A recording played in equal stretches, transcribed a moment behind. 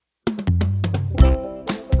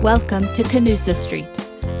Welcome to Canusa Street,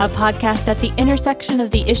 a podcast at the intersection of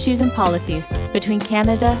the issues and policies between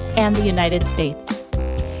Canada and the United States.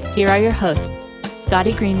 Here are your hosts,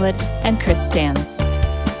 Scotty Greenwood and Chris Sands.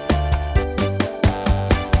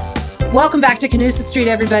 Welcome back to Canusa Street,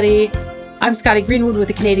 everybody. I'm Scotty Greenwood with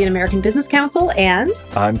the Canadian American Business Council, and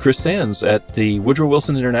I'm Chris Sands at the Woodrow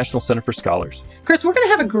Wilson International Center for Scholars. Chris, we're going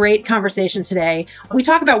to have a great conversation today. We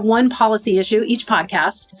talk about one policy issue each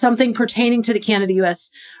podcast, something pertaining to the Canada-U.S.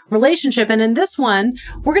 relationship. And in this one,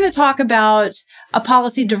 we're going to talk about a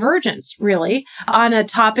policy divergence, really, on a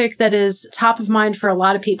topic that is top of mind for a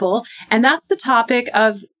lot of people. And that's the topic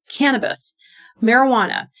of cannabis,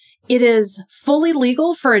 marijuana. It is fully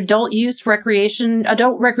legal for adult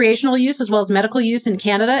recreational use, as well as medical use in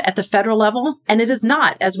Canada at the federal level. And it is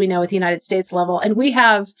not, as we know, at the United States level. And we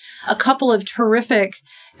have a couple of terrific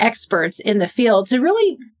experts in the field to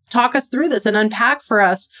really talk us through this and unpack for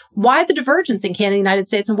us why the divergence in Canada and the United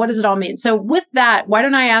States and what does it all mean. So with that, why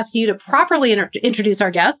don't I ask you to properly introduce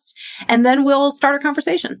our guests, and then we'll start our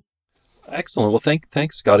conversation. Excellent. Well,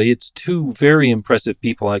 thanks, Scotty. It's two very impressive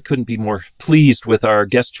people. I couldn't be more pleased with our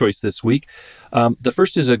guest choice this week. The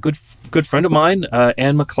first is a good friend of mine,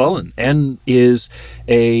 Anne McLellan. Anne is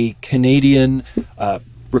a Canadian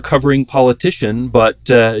recovering politician, but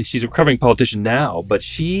she's a recovering politician now, but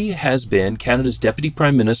she has been Canada's Deputy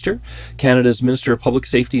Prime Minister, Canada's Minister of Public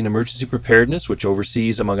Safety and Emergency Preparedness, which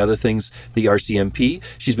oversees, among other things, the RCMP.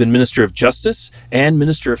 She's been Minister of Justice and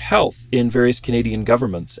Minister of Health in various Canadian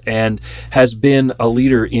governments, and has been a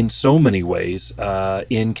leader in so many ways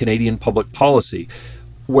in Canadian public policy.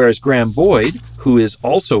 Whereas Graham Boyd, who is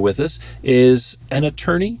also with us, is an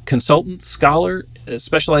attorney, consultant, scholar,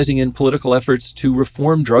 specializing in political efforts to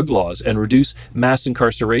reform drug laws and reduce mass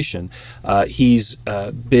incarceration. He's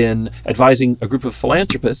been advising a group of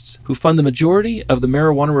philanthropists who fund the majority of the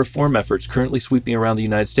marijuana reform efforts currently sweeping around the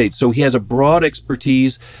United States. So he has a broad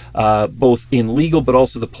expertise, both in legal but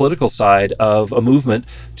also the political side of a movement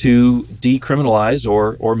to decriminalize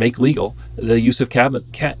or make legal the use of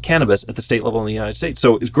cannabis at the state level in the United States.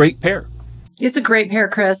 So it's a great pair. It's a great pair,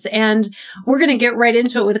 Chris, and we're going to get right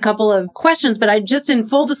into it with a couple of questions, but I just, in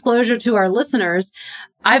full disclosure to our listeners,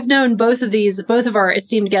 I've known both of our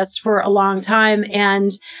esteemed guests for a long time,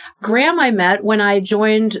 and Graham I met when I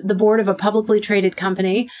joined the board of a publicly traded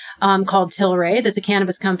company called Tilray, that's a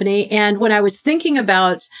cannabis company, and when I was thinking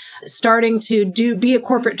about starting to be a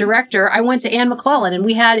corporate director, I went to Anne McLellan, and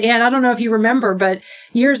we had, Anne, I don't know if you remember, but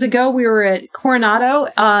years ago we were at Coronado,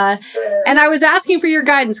 and I was asking for your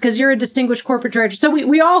guidance because you're a distinguished corporate director. So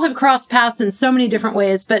we all have crossed paths in so many different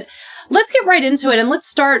ways, but let's get right into it, and let's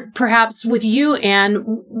start perhaps with you, Anne.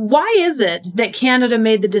 Why is it that Canada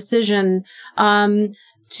made the decision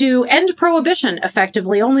to end prohibition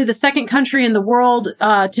effectively, only the second country in the world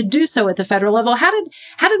to do so at the federal level? How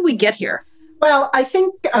did we get here? Well, I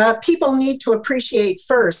think people need to appreciate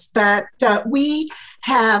first that we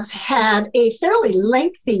have had a fairly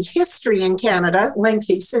lengthy history in Canada,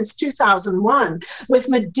 since 2001, with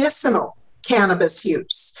medicinal cannabis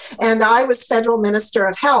use. And I was Federal Minister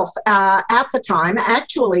of Health at the time.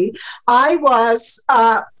 Actually, I was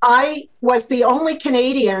the only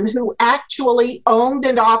Canadian who actually owned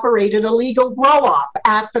and operated a legal grow-op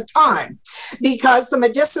at the time, because the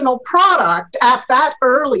medicinal product at that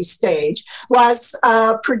early stage was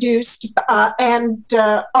produced and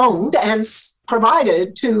owned and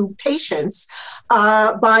provided to patients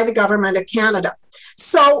by the Government of Canada.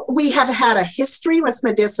 So we have had a history with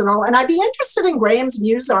medicinal, and I'd be interested in Graham's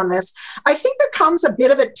views on this. I think there comes a bit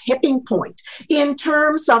of a tipping point in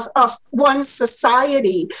terms of one's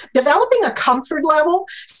society developing a comfort level.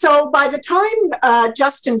 So by the time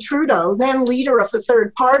Justin Trudeau, then leader of the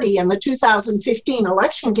third party in the 2015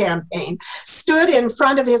 election campaign, stood in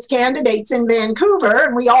front of his candidates in Vancouver,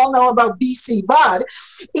 and we all know about BC Bud,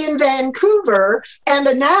 in Vancouver, and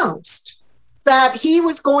announced that he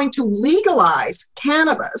was going to legalize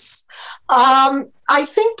cannabis, I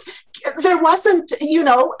think there wasn't,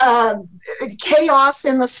 chaos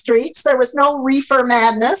in the streets. There was no reefer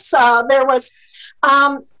madness. There was,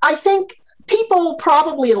 I think, people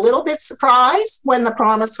probably a little bit surprised when the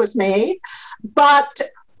promise was made, but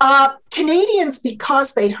Canadians,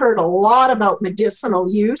 because they'd heard a lot about medicinal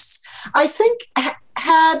use, I think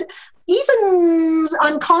had, even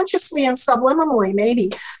unconsciously and subliminally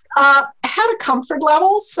maybe, had a comfort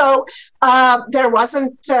level. So there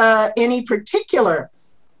wasn't any particular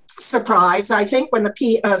surprise, I think, when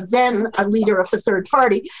the then a leader of the third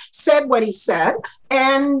party said what he said.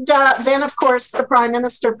 And then, of course, the prime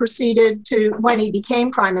minister proceeded to, when he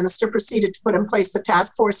became prime minister, proceeded to put in place the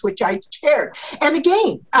task force, which I chaired. And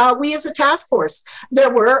again, we as a task force,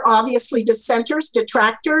 there were obviously dissenters,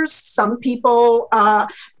 detractors, some people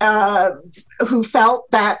who felt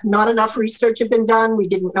that not enough research had been done. We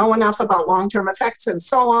didn't know enough about long-term effects and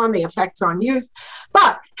so on, the effects on youth.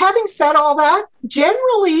 But having said all that,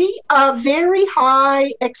 generally a very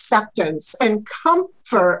high acceptance and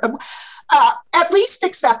comfort, at least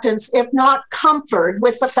acceptance, if not comfort,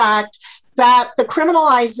 with the fact that the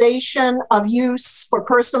criminalization of use for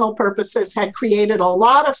personal purposes had created a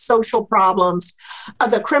lot of social problems.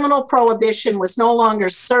 The criminal prohibition was no longer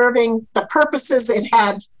serving the purposes it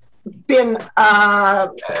had been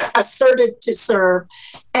asserted to serve,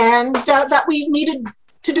 and that we needed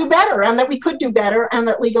to do better, and that we could do better, and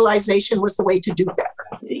that legalization was the way to do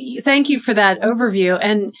better. Thank you for that overview.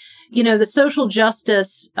 And, you know, the social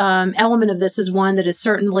justice element of this is one that is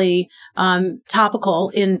certainly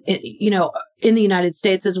topical in the United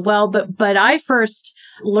States as well. But I first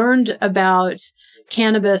learned about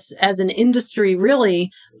cannabis as an industry really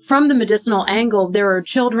from the medicinal angle. There are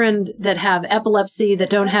children that have epilepsy that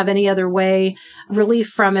don't have any other way relief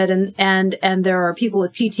from it, and there are people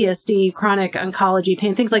with PTSD, chronic oncology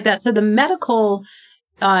pain, things like that. So the medical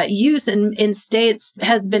use in states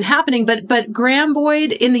has been happening, but Graham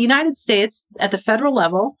Boyd, in the United States at the federal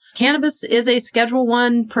level, cannabis is a Schedule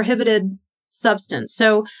I prohibited substance.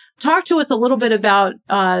 So talk to us a little bit about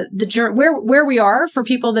where we are for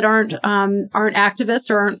people that aren't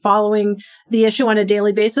activists or aren't following the issue on a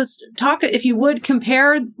daily basis. Talk, if you would,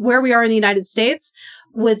 compare where we are in the United States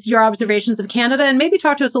with your observations of Canada, and maybe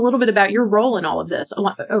talk to us a little bit about your role in all of this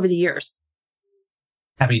over the years.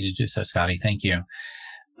 Happy to do so, Scotty. Thank you.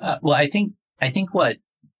 Well, I think what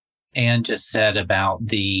Anne just said about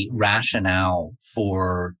the rationale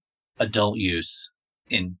for adult use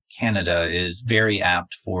in Canada is very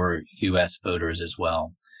apt for U.S. voters as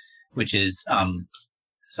well, which is,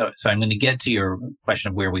 so I'm going to get to your question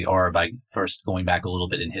of where we are by first going back a little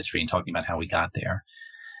bit in history and talking about how we got there.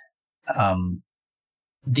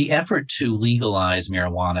 The effort to legalize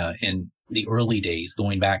marijuana in the early days,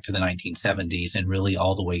 going back to the 1970s and really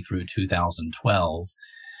all the way through 2012,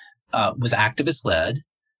 was activist-led,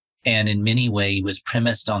 and in many ways was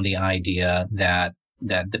premised on the idea that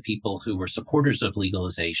the people who were supporters of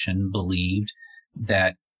legalization believed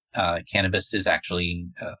that cannabis is actually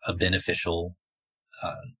a beneficial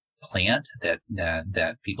plant,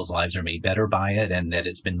 that people's lives are made better by it, and that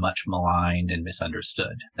it's been much maligned and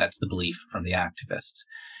misunderstood. That's the belief from the activists.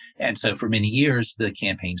 And so for many years, the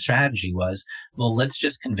campaign strategy was, well, let's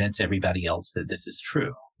just convince everybody else that this is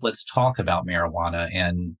true. Let's talk about marijuana,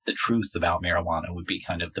 and the truth about marijuana would be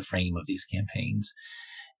kind of the frame of these campaigns.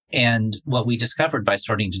 And what we discovered by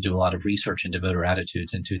starting to do a lot of research into voter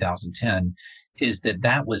attitudes in 2010 is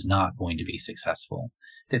that was not going to be successful,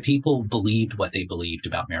 that people believed what they believed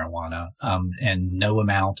about marijuana, and no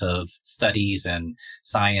amount of studies and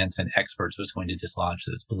science and experts was going to dislodge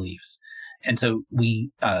those beliefs. And so we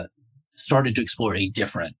started to explore a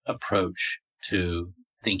different approach to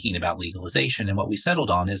thinking about legalization. And what we settled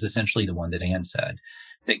on is essentially the one that Anne said,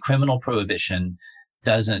 that criminal prohibition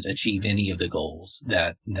doesn't achieve any of the goals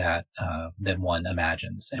that one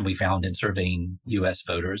imagines. And we found in surveying U.S.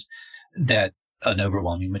 voters that an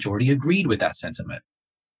overwhelming majority agreed with that sentiment.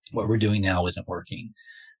 What we're doing now isn't working.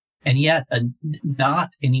 And yet not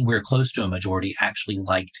anywhere close to a majority actually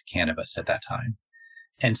liked cannabis at that time.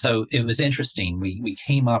 And so it was interesting. We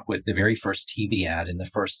came up with the very first TV ad in the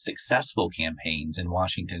first successful campaigns in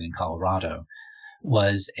Washington and Colorado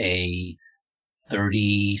was a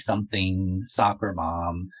 30-something soccer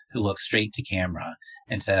mom who looks straight to camera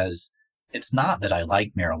and says, it's not that I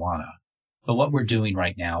like marijuana, but what we're doing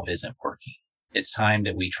right now isn't working. It's time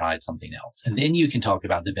that we tried something else. And then you can talk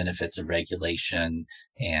about the benefits of regulation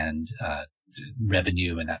and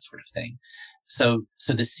revenue and that sort of thing. So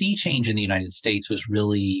the sea change in the United States was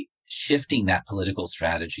really shifting that political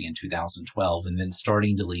strategy in 2012 and then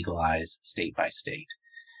starting to legalize state by state.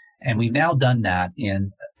 And we've now done that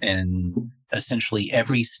in essentially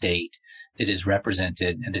every state that is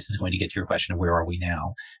represented. And this is going to get to your question of where are we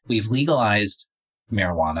now? We've legalized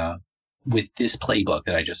marijuana with this playbook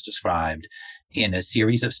that I just described in a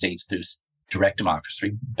series of states through direct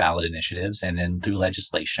democracy, ballot initiatives, and then through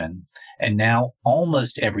legislation. And now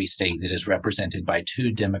almost every state that is represented by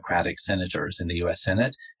 2 Democratic senators in the U.S.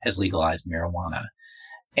 Senate has legalized marijuana.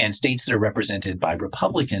 And states that are represented by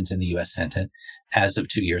Republicans in the U.S. Senate, as of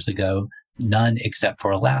 2 years ago, none except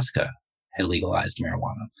for Alaska had legalized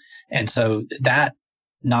marijuana. And so that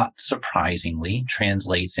not surprisingly,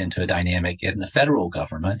 translates into a dynamic in the federal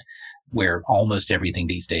government where almost everything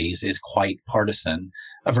these days is quite partisan,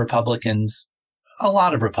 of Republicans, a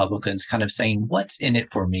lot of Republicans kind of saying, what's in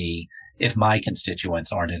it for me if my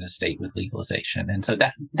constituents aren't in a state with legalization? And so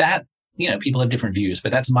that people have different views,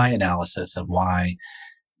 but that's my analysis of why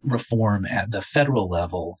reform at the federal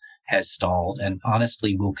level has stalled and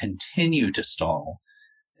honestly will continue to stall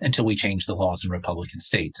until we change the laws in Republican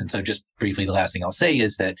states. And so just briefly, the last thing I'll say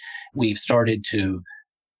is that we've started to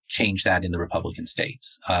change that in the Republican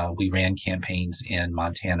states. We ran campaigns in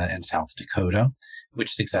Montana and South Dakota,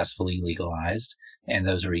 which successfully legalized. And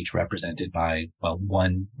those are each represented by,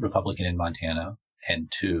 one Republican in Montana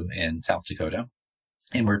and two in South Dakota.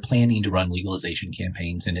 And we're planning to run legalization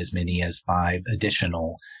campaigns in as many as 5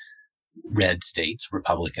 additional red states,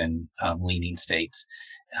 Republican leaning states,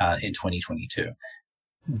 in 2022.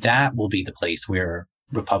 That will be the place where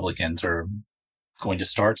Republicans are going to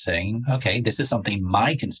start saying, okay, this is something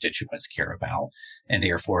my constituents care about, and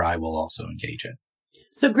therefore I will also engage it.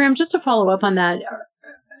 So, Graham, just to follow up on that,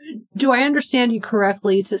 do I understand you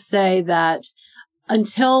correctly to say that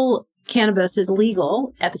until cannabis is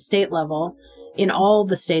legal at the state level in all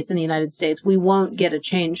the states in the United States, we won't get a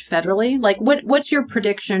change federally? Like, what's your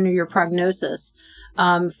prediction or your prognosis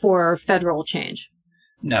for federal change?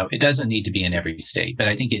 No, it doesn't need to be in every state, but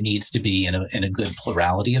I think it needs to be in a good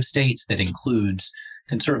plurality of states that includes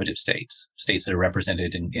conservative states that are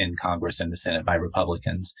represented in Congress and the Senate by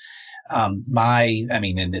Republicans. And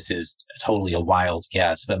this is totally a wild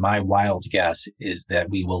guess, but my wild guess is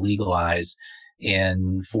that we will legalize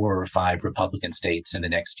in 4 or 5 Republican states in the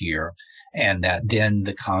next year, and that then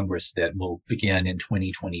the Congress that will begin in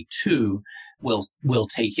 2022 will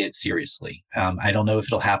take it seriously. I don't know if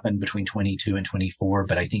it'll happen between 22 and 24,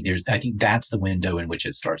 but I think that's the window in which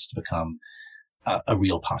it starts to become a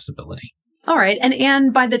real possibility. All right.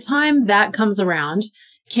 And by the time that comes around,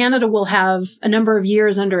 Canada will have a number of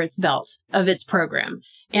years under its belt of its program.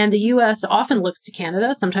 And the U.S. often looks to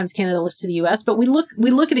Canada. Sometimes Canada looks to the U.S., but we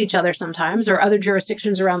look at each other sometimes, or other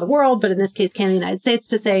jurisdictions around the world, but in this case, Canada, the United States,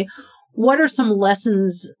 to say, what are some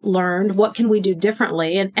lessons learned? What can we do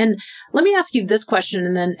differently? And let me ask you this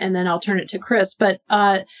question, and then I'll turn it to Chris. But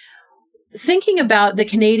thinking about the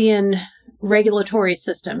Canadian regulatory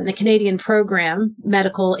system and the Canadian program,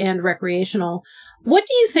 medical and recreational, what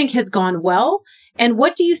do you think has gone well? And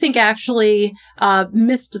what do you think actually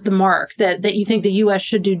missed the mark that you think the U.S.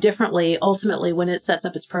 should do differently ultimately when it sets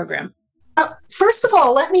up its program? First of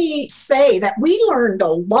all, let me say that we learned a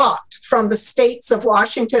lot from the states of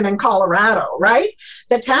Washington and Colorado, right?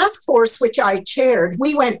 The task force, which I chaired,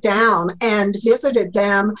 we went down and visited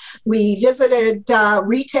them. We visited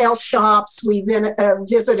retail shops. We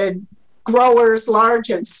visited growers,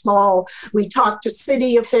 large and small. We talked to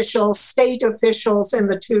city officials, state officials in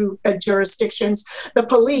the 2 jurisdictions, the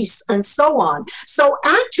police, and so on. So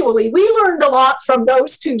actually, we learned a lot from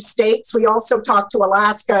those 2 states. We also talked to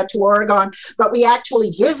Alaska, to Oregon, but we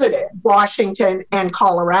actually visited Washington and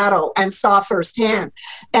Colorado and saw firsthand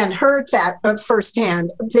and heard that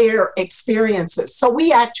firsthand their experiences. So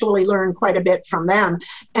we actually learned quite a bit from them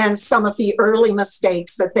and some of the early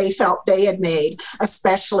mistakes that they felt they had made,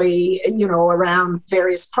 especially around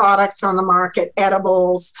various products on the market,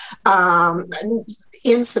 edibles,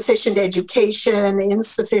 insufficient education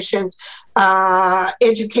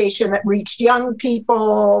that reached young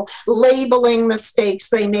people, labeling mistakes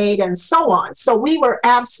they made, and so on. So we were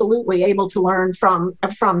absolutely able to learn from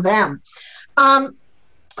them.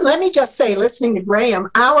 Let me just say, listening to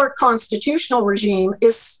Graham, our constitutional regime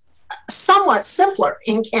is somewhat simpler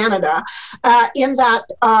in Canada in that,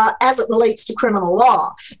 as it relates to criminal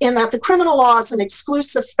law, in that the criminal law is an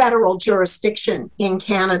exclusive federal jurisdiction in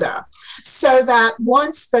Canada. So that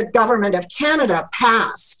once the government of Canada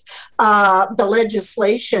passed the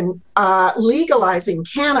legislation legalizing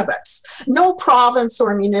cannabis, no province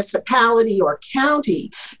or municipality or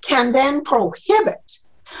county can then prohibit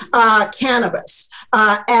cannabis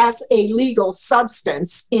as a legal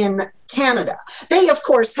substance in Canada. They, of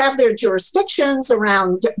course, have their jurisdictions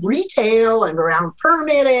around retail and around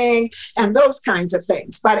permitting and those kinds of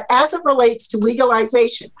things. But as it relates to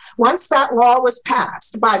legalization, once that law was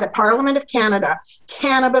passed by the Parliament of Canada,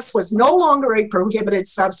 cannabis was no longer a prohibited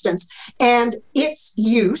substance, and its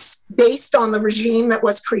use, based on the regime that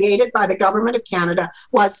was created by the Government of Canada,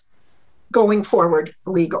 was going forward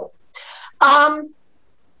legal.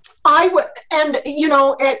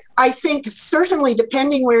 I think certainly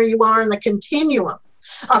depending where you are in the continuum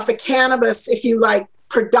of the cannabis, if you like,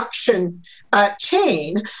 production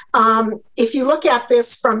chain. If you look at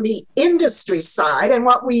this from the industry side, and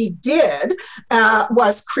what we did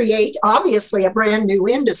was create, obviously, a brand new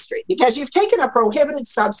industry, because you've taken a prohibited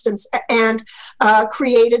substance and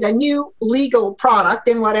created a new legal product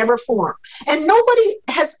in whatever form. And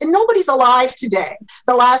nobody's alive today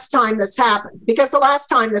the last time this happened, because the last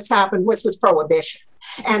time this happened was with prohibition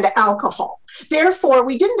and alcohol. Therefore,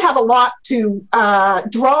 we didn't have a lot to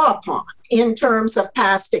draw upon in terms of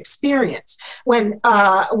past experience when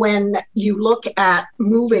you look at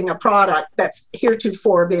moving a product that's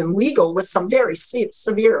heretofore been legal with some very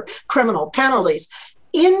severe criminal penalties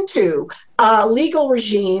into a legal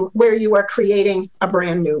regime where you are creating a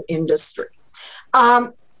brand new industry.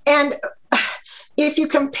 And if you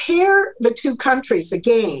compare the two countries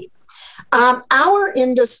again, our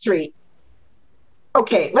industry,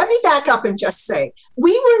 okay, let me back up and just say,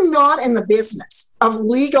 we were not in the business of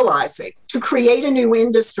legalizing to create a new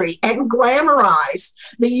industry and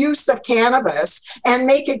glamorize the use of cannabis and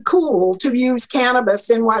make it cool to use cannabis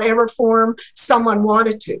in whatever form someone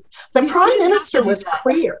wanted to. The Prime Minister was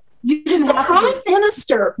clear. The Prime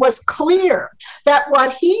Minister was clear that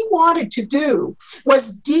what he wanted to do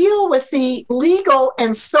was deal with the legal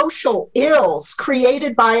and social ills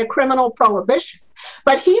created by a criminal prohibition.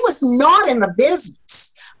 But he was not in the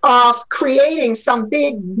business of creating some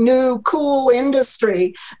big, new, cool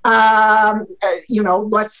industry,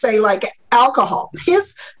 let's say like alcohol.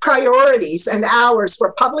 His priorities and ours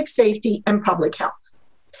were public safety and public health.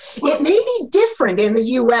 It may be different in the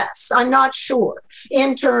U.S., I'm not sure,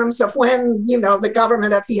 in terms of when, the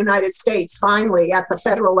government of the United States finally at the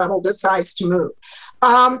federal level decides to move.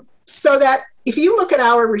 So that if you look at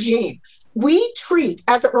our regime, we treat,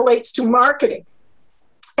 as it relates to marketing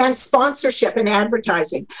and sponsorship and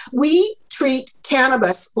advertising, we treat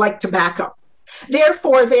cannabis like tobacco.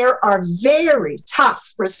 Therefore, there are very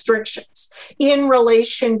tough restrictions in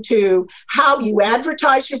relation to how you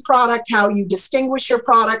advertise your product, how you distinguish your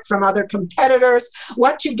product from other competitors,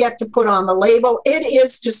 what you get to put on the label. It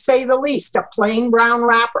is, to say the least, a plain brown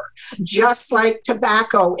wrapper, just like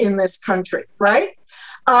tobacco in this country, right?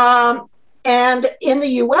 And in the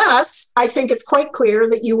U.S., I think it's quite clear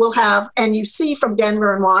that you will have, and you see from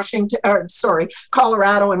Denver and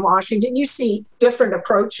Colorado and Washington, you see different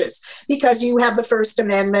approaches because you have the First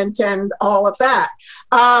Amendment and all of that.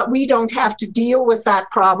 We don't have to deal with that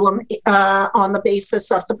problem on the basis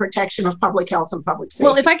of the protection of public health and public safety.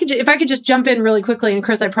 Well, if I could just jump in really quickly, and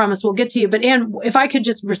Chris, I promise we'll get to you. But Anne, if I could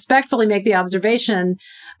just respectfully make the observation,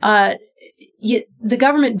 the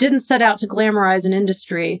government didn't set out to glamorize an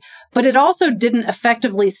industry, but it also didn't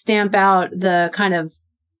effectively stamp out the kind of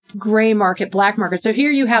gray market, black market. So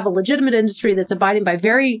here you have a legitimate industry that's abiding by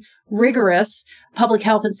very rigorous public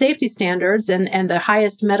health and safety standards and the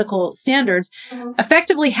highest medical standards,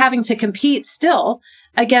 effectively having to compete still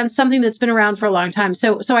against something that's been around for a long time.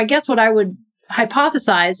 So I guess what I would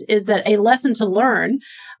hypothesize is that a lesson to learn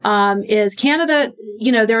is Canada,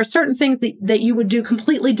 there are certain things that you would do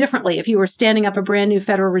completely differently if you were standing up a brand new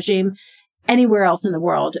federal regime anywhere else in the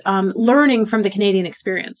world, learning from the Canadian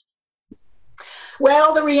experience.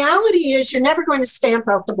 Well, the reality is you're never going to stamp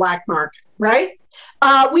out the black market, right?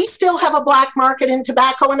 We still have a black market in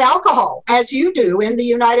tobacco and alcohol, as you do in the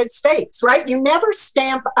United States, right? You never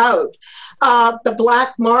stamp out the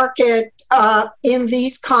black market in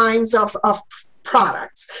these kinds of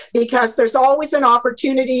products, because there's always an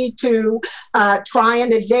opportunity to try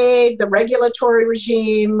and evade the regulatory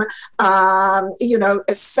regime,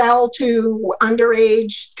 sell to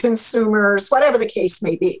underage consumers, whatever the case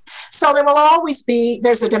may be. So there will always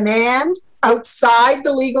there's a demand outside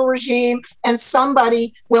the legal regime, and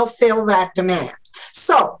somebody will fill that demand.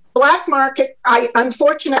 So black market,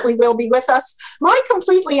 unfortunately, will be with us. My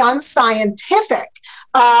completely unscientific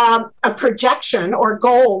projection or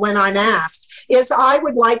goal when I'm asked is I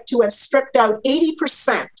would like to have stripped out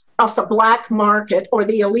 80% of the black market or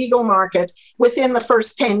the illegal market within the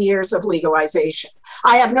first 10 years of legalization.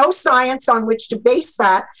 I have no science on which to base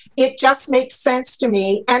that. It just makes sense to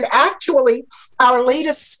me. And actually, our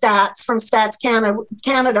latest stats from Stats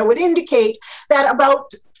Canada would indicate that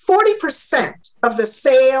about 40% of the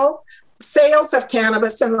sales of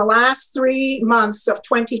cannabis in the last 3 months of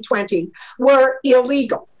 2020 were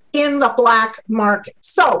illegal in the black market.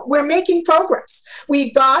 So we're making progress.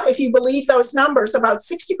 We've got, if you believe those numbers, about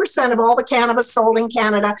 60% of all the cannabis sold in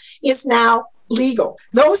Canada is now legal.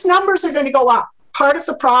 Those numbers are going to go up. Part of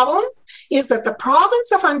the problem is that the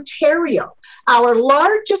province of Ontario, our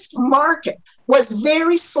largest market, was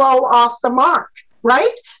very slow off the mark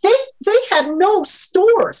right? They had no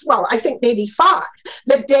stores. Well, I think maybe 5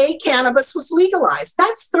 the day cannabis was legalized.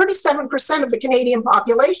 That's 37% of the Canadian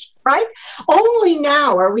population, right? Only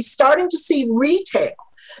now are we starting to see retail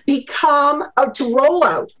to roll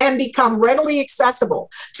out and become readily accessible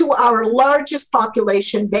to our largest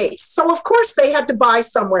population base. So of course they had to buy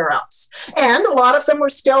somewhere else. And a lot of them were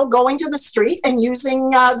still going to the street and using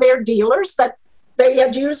their dealers that they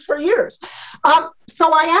had used for years.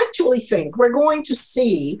 So I actually think we're going to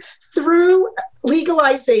see through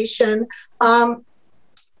legalization,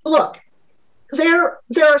 look, there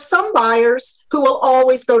are some buyers who will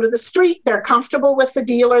always go to the street. They're comfortable with the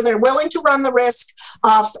dealer. They're willing to run the risk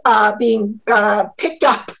of being picked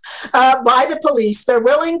up by the police. They're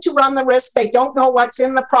willing to run the risk. They don't know what's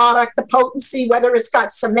in the product, the potency, whether it's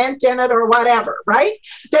got cement in it or whatever, right?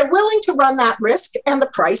 They're willing to run that risk, and the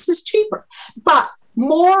price is cheaper. But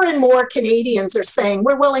more and more Canadians are saying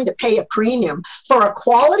we're willing to pay a premium for a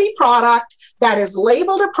quality product that is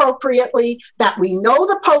labeled appropriately, that we know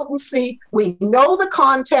the potency, we know the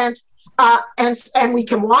content, and we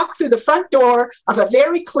can walk through the front door of a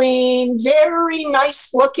very clean, very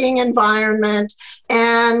nice looking environment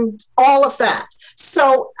and all of that.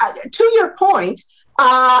 So to your point,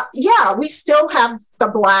 yeah, we still have the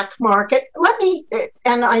black market.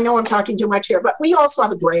 And I know I'm talking too much here, but we also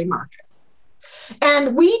have a gray market.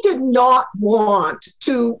 And we did not want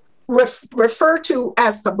to refer to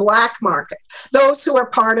as the black market those who are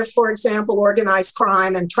part of, for example, organized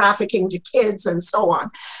crime and trafficking to kids and so on.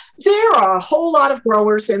 There are a whole lot of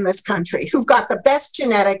growers in this country who've got the best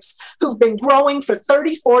genetics, who've been growing for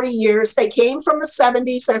 30, 40 years. They came from the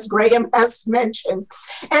 70s, as Graham has mentioned,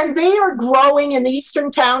 and they are growing in the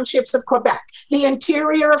eastern townships of Quebec, the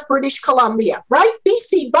interior of British Columbia, right?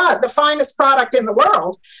 BC Bud, the finest product in the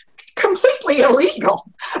world, completely illegal,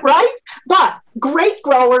 right? But great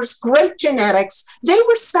growers, great genetics. They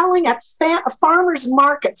were selling at farmers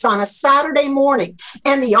markets on a Saturday morning,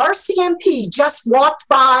 and the RCMP just walked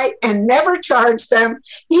by and never charged them,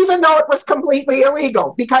 even though it was completely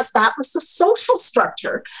illegal, because that was the social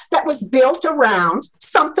structure that was built around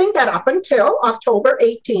something that up until October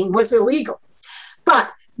 18 was illegal. But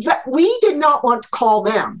we did not want to call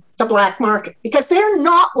them the black market because they're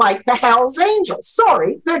not like the Hells Angels.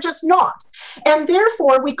 Sorry, they're just not. And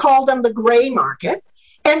therefore, we call them the gray market,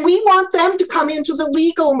 and we want them to come into the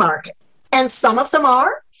legal market. And some of them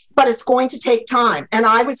are, but it's going to take time. And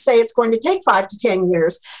I would say it's going to take 5 to 10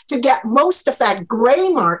 years to get most of that gray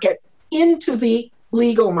market into the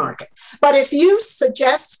legal market. But if you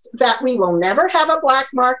suggest that we will never have a black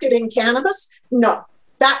market in cannabis, no.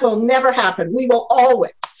 That will never happen. We will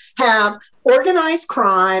always have organized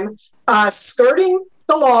crime skirting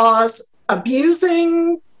the laws,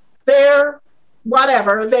 abusing their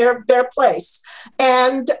place,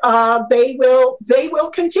 and they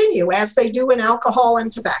will continue as they do in alcohol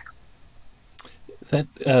and tobacco.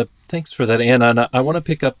 Thanks for that, Anne. And I want to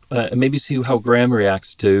pick up and maybe see how Graham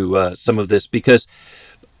reacts to some of this, because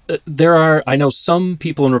I know some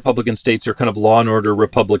people in Republican states are kind of law and order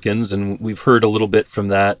Republicans, and we've heard a little bit from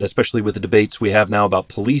that, especially with the debates we have now about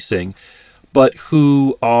policing, but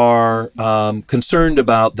who are concerned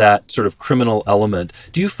about that sort of criminal element.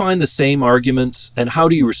 Do you find the same arguments, and how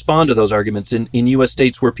do you respond to those arguments in U.S.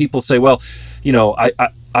 states where people say, well, you know,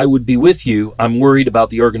 I would be with you. I'm worried about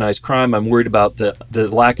the organized crime. I'm worried about the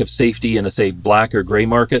lack of safety in a, say, black or gray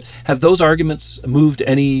market. Have those arguments moved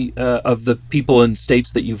any of the people in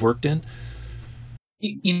states that you've worked in?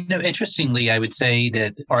 You know, interestingly, I would say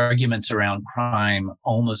that arguments around crime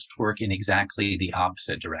almost work in exactly the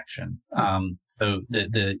opposite direction. So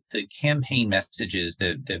the campaign messages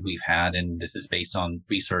that we've had, and this is based on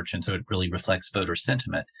research, and so it really reflects voter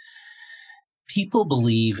sentiment. People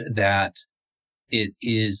believe that it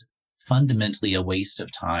is fundamentally a waste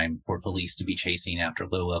of time for police to be chasing after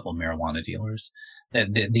low-level marijuana dealers.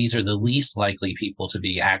 That these are the least likely people to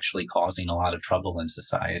be actually causing a lot of trouble in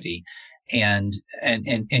society. And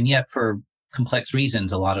yet, for complex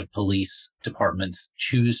reasons, a lot of police departments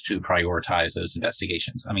choose to prioritize those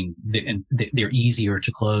investigations. I mean, they're easier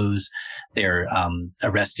to close. They're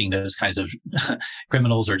arresting those kinds of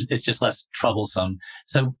criminals, or it's just less troublesome.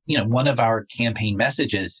 So, you know, one of our campaign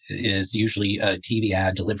messages is usually a TV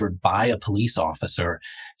ad delivered by a police officer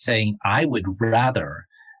saying, I would rather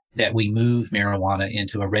that we move marijuana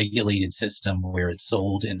into a regulated system where it's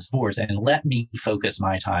sold in stores, and let me focus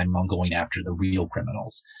my time on going after the real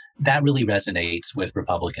criminals. That really resonates with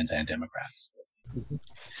Republicans and Democrats.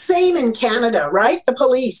 Same in Canada, right? The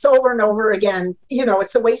police over and over again, you know,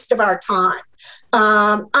 it's a waste of our time.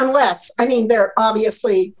 Unless, I mean, they're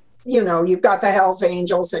obviously, you know, you've got the Hells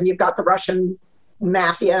Angels and you've got the Russian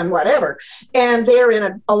mafia and whatever. And they're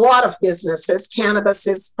in a lot of businesses. Cannabis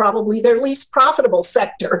is probably their least profitable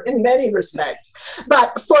sector in many respects.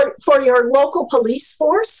 But for your local police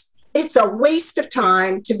force, it's a waste of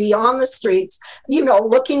time to be on the streets,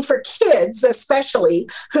 looking for kids, especially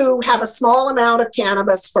who have a small amount of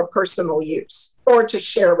cannabis for personal use or to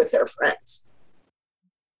share with their friends.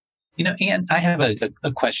 Anne, I have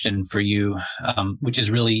a question for you, which is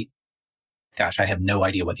really, gosh, I have no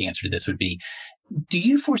idea what the answer to this would be. Do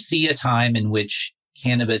you foresee a time in which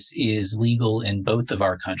cannabis is legal in both of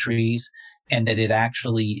our countries and that it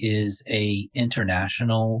actually is a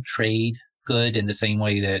international trade good in the same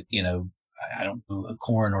way that, I don't know,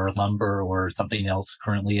 corn or lumber or something else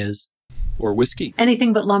currently is? Or whiskey?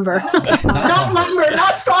 Anything but lumber. Not lumber,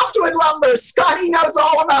 not softwood lumber. Scotty knows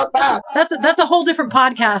all about that. That's a whole different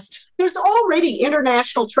podcast. There's already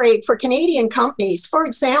international trade for Canadian companies. For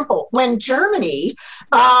example, when Germany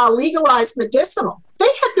legalized medicinal, they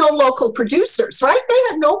had no local producers, right? They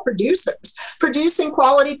had no producers producing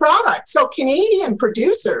quality products. So Canadian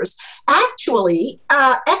producers actually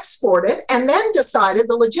exported and then decided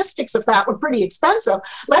the logistics of that were pretty expensive.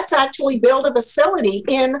 Let's actually build a facility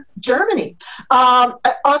in Germany.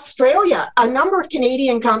 Australia, a number of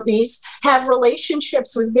Canadian companies have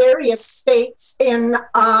relationships with various states in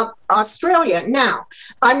Australia. Now,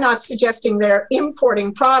 I'm not suggesting they're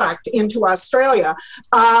importing product into Australia,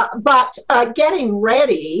 but getting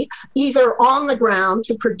ready either on the ground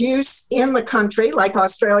to produce in the country like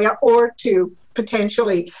Australia or to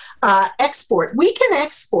potentially export. We can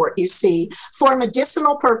export, you see, for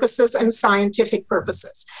medicinal purposes and scientific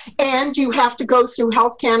purposes. And you have to go through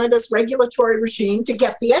Health Canada's regulatory regime to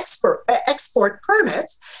get the export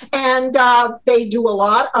permits. And they do a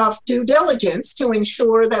lot of due diligence to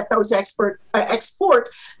ensure that those export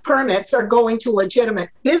permits are going to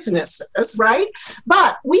legitimate businesses, right?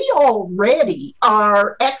 But we already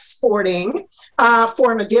are exporting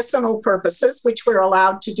for medicinal purposes, which we're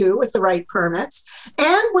allowed to do with the right permits.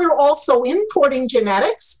 And we're also importing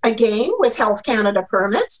genetics, again, with Health Canada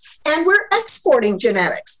permits, and we're exporting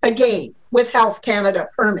genetics, again, with Health Canada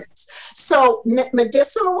permits. So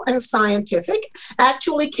medicinal and scientific,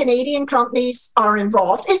 actually Canadian companies are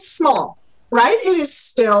involved. It's small, right? It is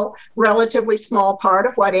still relatively small part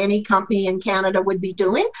of what any company in Canada would be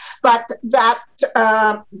doing, but that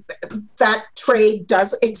trade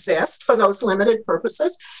does exist for those limited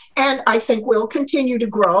purposes, and I think will continue to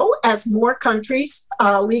grow as more countries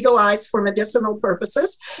legalize for medicinal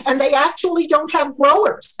purposes, and they actually don't have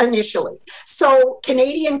growers initially. So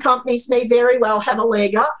Canadian companies may very well have a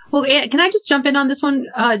leg up. Well, can I just jump in on this one,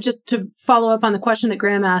 just to follow up on the question that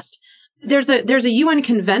Graham asked? There's a UN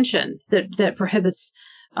convention that prohibits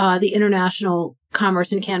the international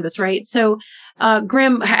commerce in cannabis, right? So,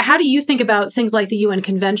 Graham, how do you think about things like the UN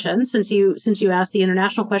convention, since you asked the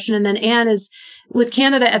international question? And then Anne, is with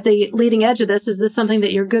Canada at the leading edge of this, is this something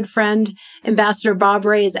that your good friend Ambassador Bob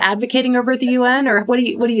Ray is advocating over at the UN, or what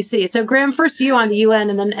do you see? So, Graham, first you on the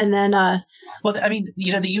UN, and then. Well, I mean,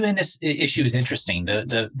 the UN issue is interesting.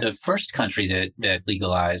 The first country that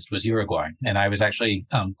legalized was Uruguay, and I was actually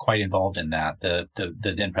quite involved in that. The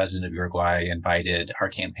then president of Uruguay invited our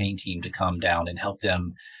campaign team to come down and help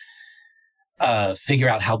them figure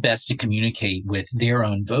out how best to communicate with their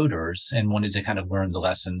own voters, and wanted to kind of learn the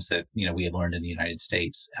lessons that we had learned in the United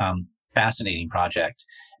States. Fascinating project.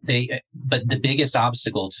 But the biggest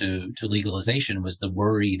obstacle to legalization was the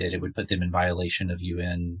worry that it would put them in violation of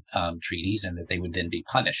UN treaties and that they would then be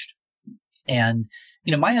punished. And,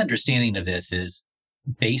 my understanding of this is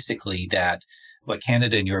basically that what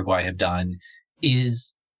Canada and Uruguay have done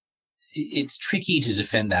is it's tricky to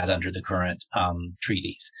defend that under the current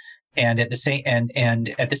treaties. And at the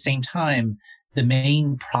same time, the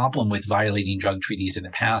main problem with violating drug treaties in the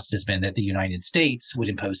past has been that the United States would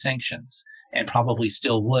impose sanctions, and probably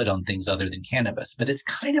still would on things other than cannabis. But it's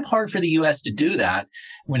kind of hard for the U.S. to do that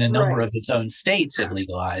when a number of its own states have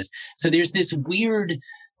legalized. So there's this weird,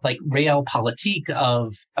 realpolitik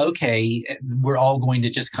of, okay, we're all going to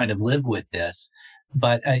just kind of live with this.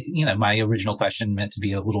 But, my original question, meant to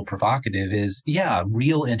be a little provocative, is,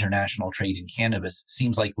 real international trade in cannabis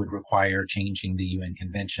seems like would require changing the UN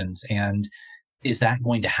conventions. And is that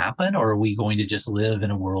going to happen, or are we going to just live in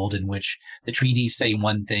a world in which the treaties say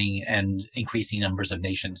one thing and increasing numbers of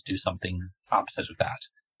nations do something opposite of that?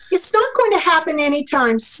 It's not going to happen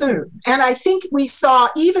anytime soon. And I think we saw,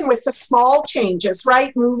 even with the small changes,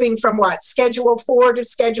 right, moving from Schedule 4 to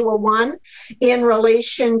Schedule 1 in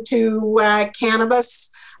relation to cannabis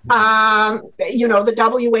The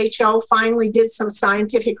WHO finally did some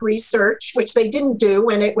scientific research, which they didn't do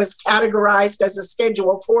when it was categorized as a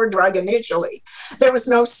Schedule 4 drug initially. There was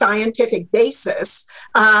no scientific basis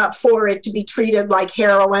for it to be treated like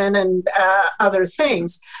heroin and other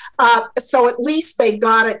things. So at least they've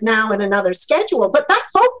got it now in another schedule. But that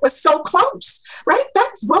vote was so close, right?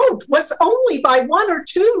 That vote was only by one or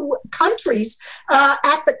two countries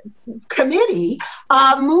at the committee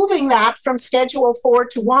moving that from Schedule 4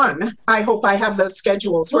 to 1. I hope I have those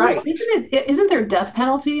schedules right. Isn't there death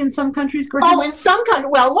penalty in some countries, Graham? Oh, in some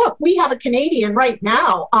countries. Well, look, we have a Canadian right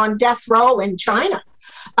now on death row in China.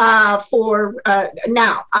 Now,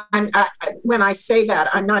 when I say that,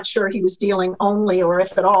 I'm not sure he was dealing only or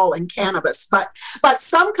if at all in cannabis, but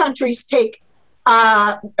some countries take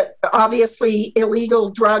obviously illegal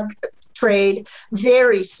drug trade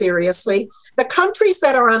very seriously. The countries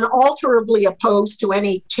that are unalterably opposed to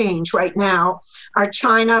any change right now are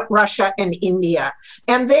China, Russia, and India.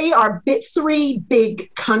 And they are three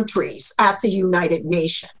big countries at the United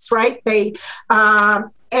Nations, right?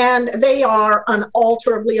 And they are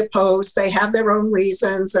unalterably opposed. They have their own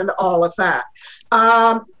reasons and all of that.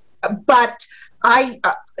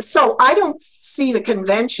 So I don't see the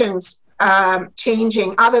conventions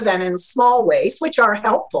changing other than in small ways, which are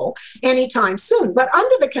helpful anytime soon. But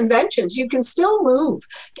under the conventions, you can still move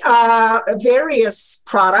various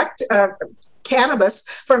cannabis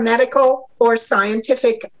for medical or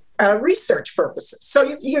scientific research purposes.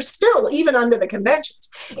 So you're still, even under the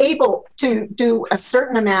conventions, able to do a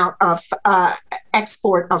certain amount of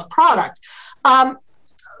export of product.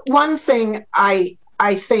 One thing I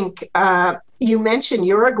think you mentioned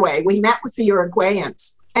Uruguay. We met with the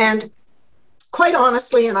Uruguayans, and quite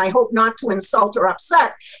honestly, and I hope not to insult or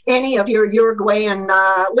upset any of your Uruguayan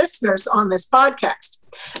listeners on this podcast,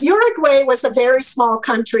 Uruguay was a very small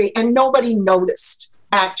country and nobody noticed,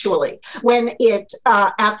 actually, when it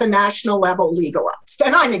at the national level legalized.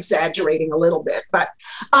 And I'm exaggerating a little bit, but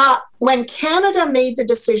when Canada made the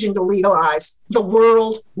decision to legalize, the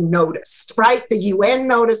world noticed, right? The UN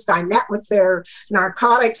noticed. I met with their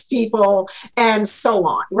narcotics people and so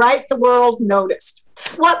on, right? The world noticed.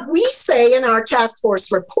 What we say in our task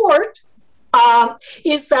force report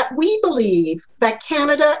is that we believe that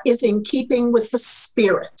Canada is in keeping with the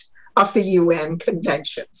spirit of the UN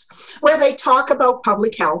conventions, where they talk about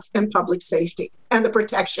public health and public safety and the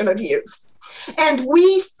protection of youth. And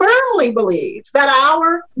we firmly believe that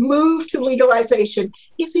our move to legalization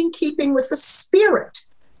is in keeping with the spirit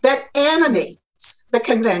that animates the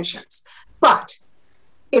conventions. But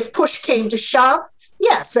if push came to shove,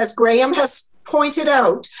 yes, as Graham has pointed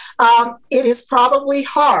out, it is probably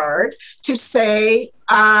hard to say,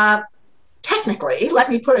 technically, let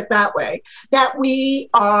me put it that way, that we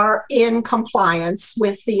are in compliance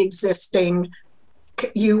with the existing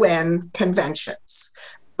UN conventions.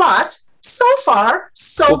 But so far,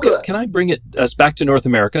 so good. Can I bring us back to North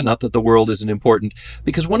America? Not that the world isn't important,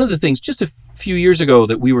 because one of the things just a few years ago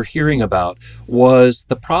that we were hearing about was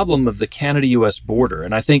the problem of the Canada-US border.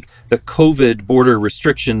 And I think the COVID border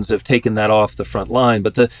restrictions have taken that off the front line.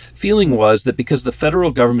 But the feeling was that because the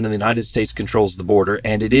federal government in the United States controls the border,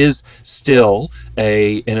 and it is still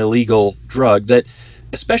an illegal drug, that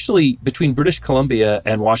especially between British Columbia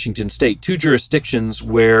and Washington State, two jurisdictions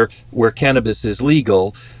where cannabis is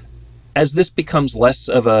legal, as this becomes less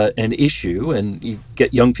of an issue, and you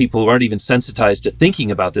get young people who aren't even sensitized to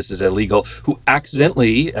thinking about this as illegal, who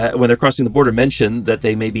accidentally, when they're crossing the border, mention that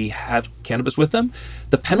they maybe have cannabis with them,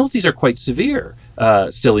 the penalties are quite severe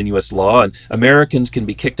still in U.S. law. And Americans can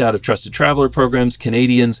be kicked out of trusted traveler programs.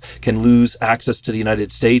 Canadians can lose access to the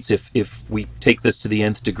United States if we take this to the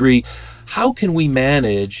nth degree. How can we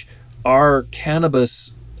manage our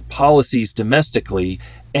cannabis policies domestically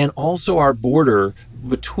and also our border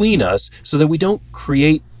between us so that we don't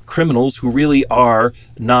create criminals who really are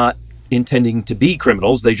not intending to be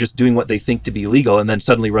criminals? They're just doing what they think to be legal and then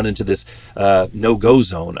suddenly run into this no-go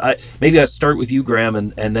zone. Maybe I'll start with you, Graham,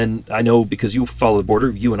 and then I know because you follow the border,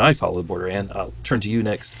 you and I follow the border, and I'll turn to you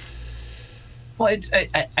next. Well,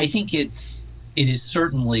 I think it is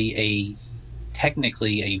certainly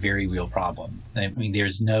technically a very real problem. I mean,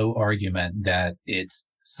 there's no argument that it's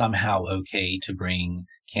somehow okay to bring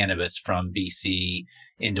cannabis from BC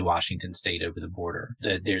into Washington State over the border.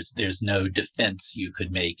 There's no defense you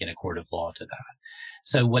could make in a court of law to that.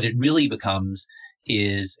 So what it really becomes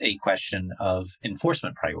is a question of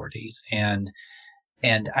enforcement priorities. And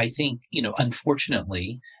I think,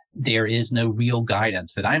 unfortunately, there is no real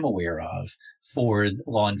guidance that I'm aware of for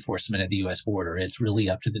law enforcement at the U.S. border. It's really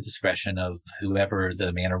up to the discretion of whoever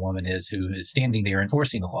the man or woman is who is standing there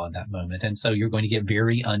enforcing the law in that moment. And so you're going to get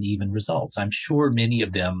very uneven results. I'm sure many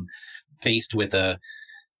of them, faced with a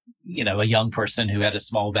young person who had a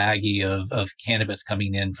small baggie of cannabis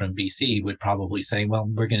coming in from BC, would probably say, well,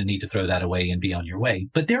 we're going to need to throw that away and be on your way.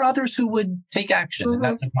 But there are others who would take action, and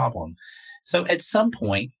that's a problem. So at some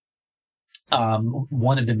point,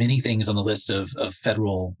 one of the many things on the list of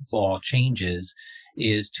federal law changes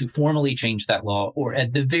is to formally change that law, or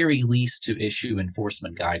at the very least to issue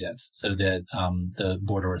enforcement guidance so that the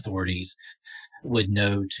border authorities would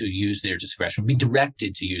know to use their discretion, be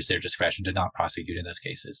directed to use their discretion to not prosecute in those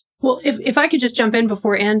cases. Well, if I could just jump in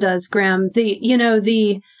before Anne does, Graham,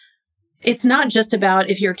 it's not just about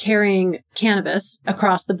if you're carrying cannabis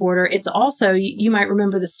across the border. It's also, you might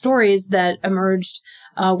remember the stories that emerged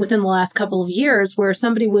within the last couple of years where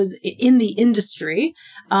somebody was in the industry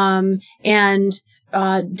and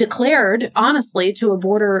declared honestly to a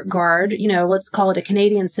border guard, let's call it a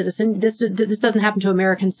Canadian citizen. This doesn't happen to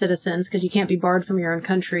American citizens because you can't be barred from your own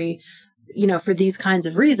country, for these kinds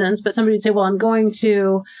of reasons. But somebody would say, well, I'm going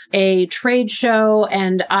to a trade show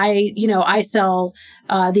and I sell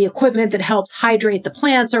the equipment that helps hydrate the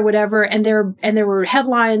plants or whatever. And there were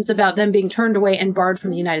headlines about them being turned away and barred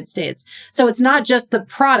from the United States. So it's not just the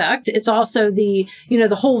product. It's also the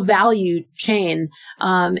whole value chain.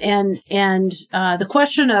 And the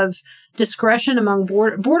question of discretion among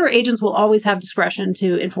border agents will always have discretion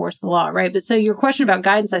to enforce the law, right? But so your question about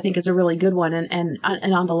guidance, I think, is a really good one and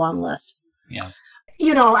on the long list. Yeah.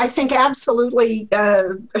 I think absolutely,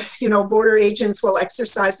 border agents will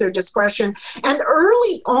exercise their discretion. And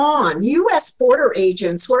early on, U.S. border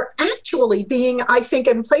agents were actually being, I think,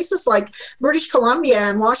 in places like British Columbia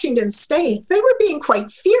and Washington State, they were being quite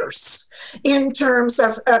fierce in terms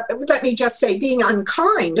of, let me just say, being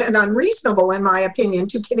unkind and unreasonable, in my opinion,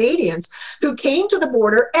 to Canadians who came to the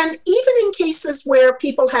border. And even in cases where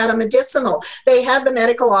people had a medicinal, they had the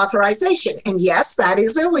medical authorization. And yes, that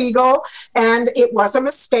is illegal. And it was a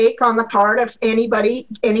mistake on the part of any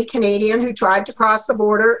Canadian who tried to cross the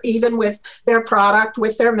border, even with their product,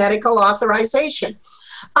 with their medical authorization.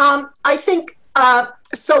 I think,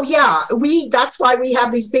 that's why we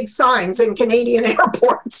have these big signs in Canadian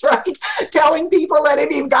airports, right? Telling people that if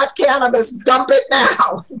you've got cannabis, dump it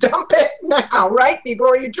now, right?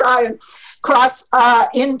 Before you try and cross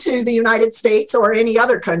into the United States or any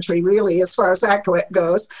other country, really, as far as that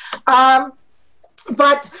goes.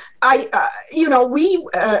 But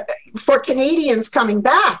for Canadians coming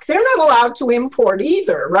back, they're not allowed to import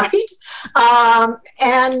either, right?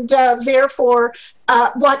 Therefore,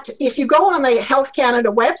 if you go on the Health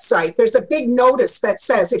Canada website, there's a big notice that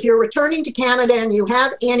says if you're returning to Canada and you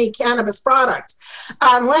have any cannabis products,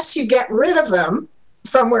 unless you get rid of them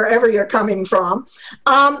from wherever you're coming from,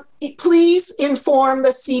 please inform the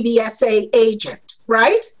CBSA agent,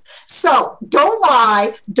 right? So don't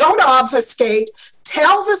lie, don't obfuscate.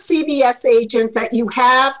 Tell the CBS agent that you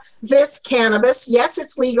have this cannabis. Yes,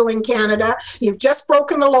 it's legal in Canada. You've just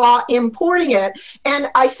broken the law importing it. And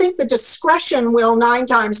I think the discretion will 9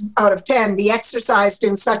 times out of 10 be exercised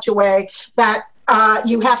in such a way that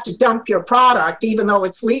you have to dump your product, even though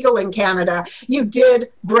it's legal in Canada. You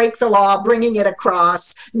did break the law, bringing it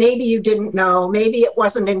across. Maybe you didn't know. Maybe it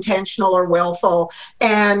wasn't intentional or willful.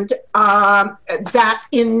 And that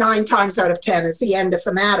in 9 times out of 10 is the end of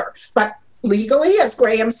the matter. But legally, as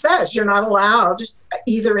Graham says, you're not allowed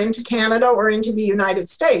either into Canada or into the United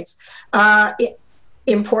States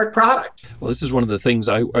import product. Well, this is one of the things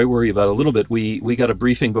I worry about a little bit. We got a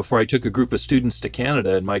briefing before I took a group of students to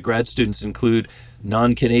Canada, and my grad students include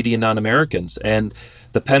non-Canadian, non-Americans. And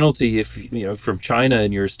the penalty, if from China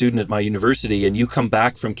and you're a student at my university and you come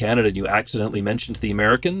back from Canada and you accidentally mention to the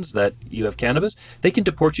Americans that you have cannabis, they can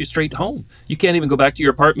deport you straight home. You can't even go back to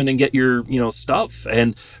your apartment and get your stuff.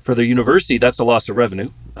 And for the university, that's a loss of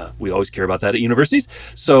revenue. We always care about that at universities.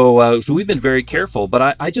 So we've been very careful.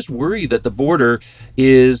 But I just worry that the border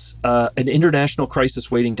is an international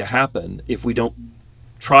crisis waiting to happen if we don't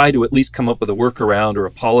try to at least come up with a workaround or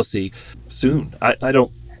a policy soon. I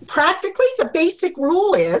don't. Practically, the basic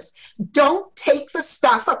rule is don't take the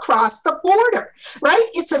stuff across the border, right?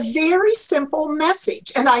 It's a very simple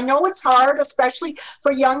message. And I know it's hard, especially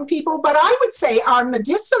for young people, but I would say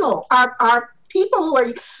our people who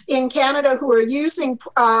are in Canada who are using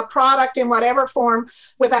product in whatever form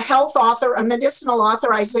with a medicinal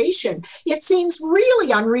authorization, it seems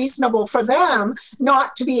really unreasonable for them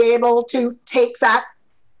not to be able to take that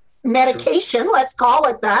medication, let's call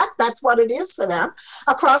it that. That's what it is for them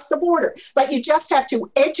across the border. But you just have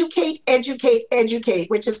to educate,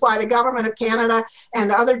 which is why the government of Canada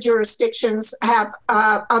and other jurisdictions have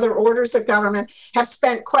other orders of government have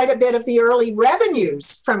spent quite a bit of the early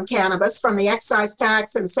revenues from cannabis, from the excise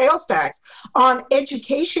tax and sales tax, on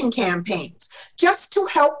education campaigns, just to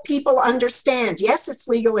help people understand, yes, it's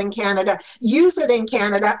legal in Canada, use it in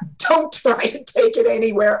Canada, don't try to take it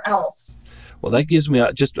anywhere else. Well, that gives me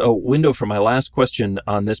just a window for my last question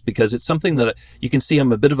on this, because it's something that you can see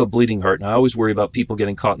I'm a bit of a bleeding heart, and I always worry about people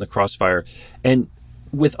getting caught in the crossfire. And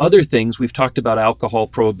with other things, we've talked about alcohol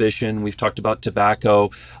prohibition, we've talked about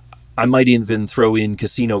tobacco, I might even throw in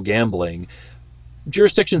casino gambling.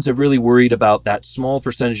 Jurisdictions have really worried about that small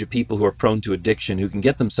percentage of people who are prone to addiction, who can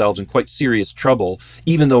get themselves in quite serious trouble,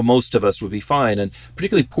 even though most of us would be fine. And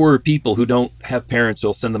particularly poorer people who don't have parents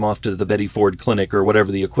who'll send them off to the Betty Ford Clinic or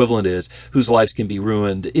whatever the equivalent is, whose lives can be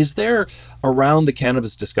ruined. Is there, around the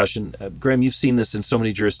cannabis discussion, Graham, you've seen this in so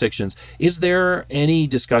many jurisdictions, is there any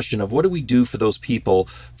discussion of what do we do for those people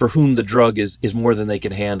for whom the drug is more than they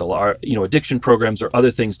can handle? Are, addiction programs or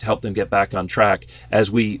other things to help them get back on track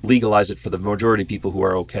as we legalize it for the majority of people who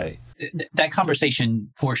are okay? That conversation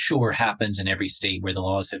for sure happens in every state where the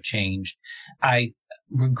laws have changed. I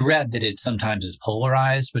regret that it sometimes is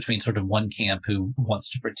polarized between sort of one camp who wants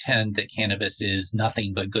to pretend that cannabis is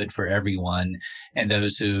nothing but good for everyone, and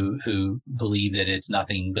those who believe that it's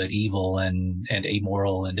nothing but evil and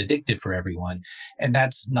amoral and addictive for everyone. And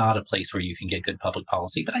that's not a place where you can get good public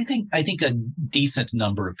policy. But I think a decent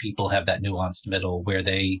number of people have that nuanced middle where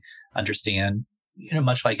they understand,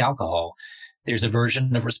 much like alcohol, there's a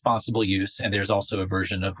version of responsible use, and there's also a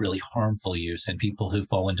version of really harmful use, and people who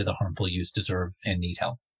fall into the harmful use deserve and need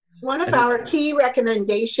help. One of our key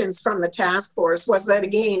recommendations from the task force was that,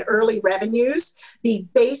 again, early revenues be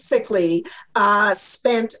basically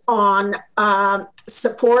spent on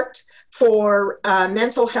support for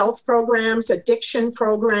mental health programs, addiction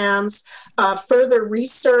programs, further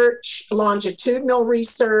research, longitudinal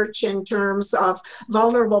research in terms of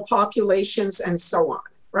vulnerable populations, and so on.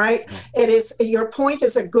 Right? It is, your point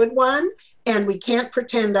is a good one, and we can't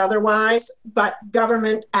pretend otherwise, but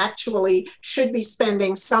government actually should be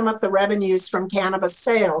spending some of the revenues from cannabis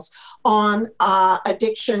sales on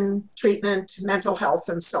addiction treatment, mental health,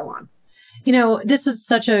 and so on. This is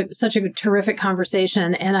such a terrific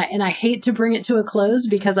conversation, and I hate to bring it to a close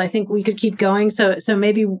because I think we could keep going. So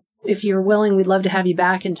maybe if you're willing, we'd love to have you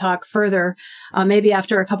back and talk further, maybe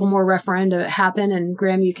after a couple more referenda happen, and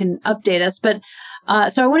Graham, you can update us. But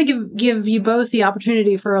so I want to give you both the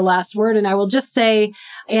opportunity for a last word. And I will just say,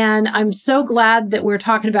 and I'm so glad that we're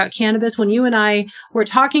talking about cannabis. When you and I were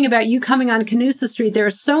talking about you coming on Canusa Street, there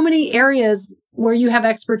are so many areas where you have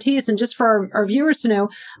expertise. And just for our viewers to know,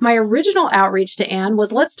 my original outreach to Anne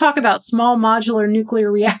was, let's talk about small modular nuclear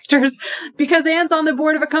reactors, because Anne's on the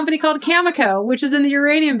board of a company called Cameco, which is in the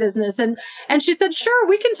uranium business. And she said, sure,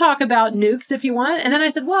 we can talk about nukes if you want. And then I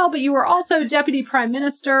said, well, but you were also Deputy Prime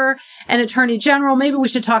Minister and Attorney General. Maybe we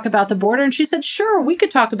should talk about the border. And she said, sure, we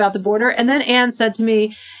could talk about the border. And then Anne said to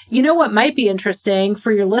me, what might be interesting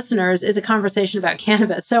for your listeners is a conversation about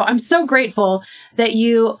cannabis. So I'm so grateful that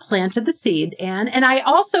you planted the seed, Anne. And I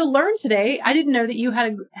also learned today, I didn't know that you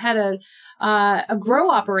had a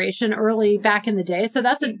grow operation early back in the day. So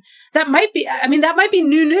that might be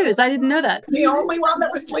new news. I didn't know that. The only one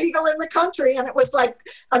that was legal in the country, and it was like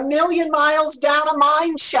 1,000,000 miles down a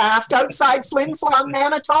mine shaft outside Flin Flon,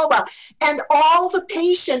 Manitoba. And all the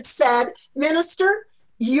patients said, Minister,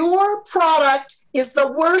 your product is the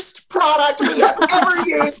worst product we have ever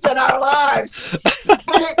used in our lives. And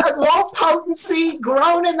it, low potency,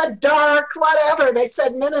 grown in the dark, whatever. They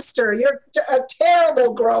said, Minister, you're a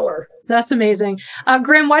terrible grower. That's amazing.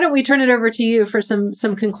 Graham, why don't we turn it over to you for some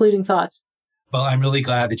concluding thoughts? Well, I'm really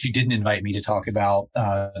glad that you didn't invite me to talk about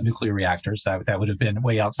nuclear reactors. That would have been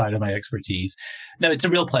way outside of my expertise. No, it's a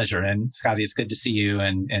real pleasure. And Scotty, it's good to see you.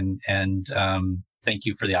 And thank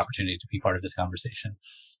you for the opportunity to be part of this conversation.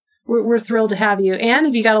 We're thrilled to have you. Anne,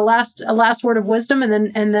 have you got a last word of wisdom?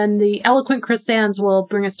 And then the eloquent Chris Sands will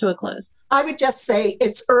bring us to a close. I would just say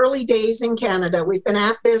it's early days in Canada. We've been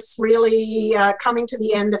at this really coming to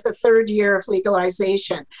the end of the third year of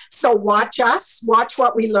legalization. So watch us, watch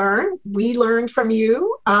what we learn. We learned from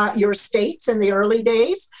you, your states in the early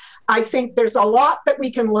days. I think there's a lot that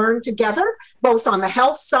we can learn together, both on the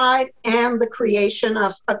health side and the creation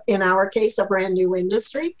of in our case, a brand new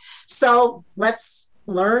industry. So let's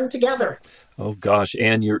learn together. Oh gosh,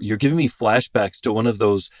 Anne, you're giving me flashbacks to one of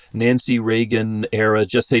those Nancy Reagan era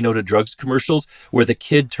 "Just Say No to Drugs" commercials, where the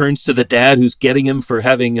kid turns to the dad who's getting him for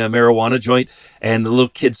having a marijuana joint, and the little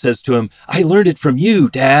kid says to him, "I learned it from you,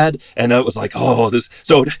 Dad." And it was like, oh, this.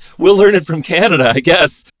 So we'll learn it from Canada, I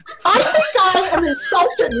guess. I think I am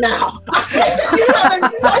insulted now. You have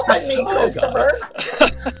insulted me, Christopher.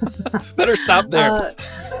 Better stop there.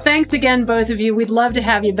 Thanks again, both of you. We'd love to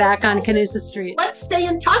have you back on Canusa Street. Let's stay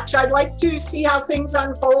in touch. I'd like to see how things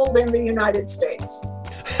unfold in the United States.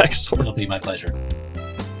 Excellent. It'll be my pleasure.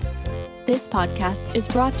 This podcast is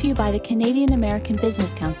brought to you by the Canadian American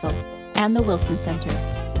Business Council and the Wilson Center.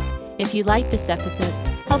 If you like this episode,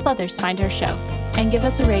 help others find our show and give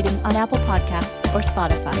us a rating on Apple Podcasts or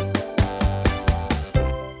Spotify.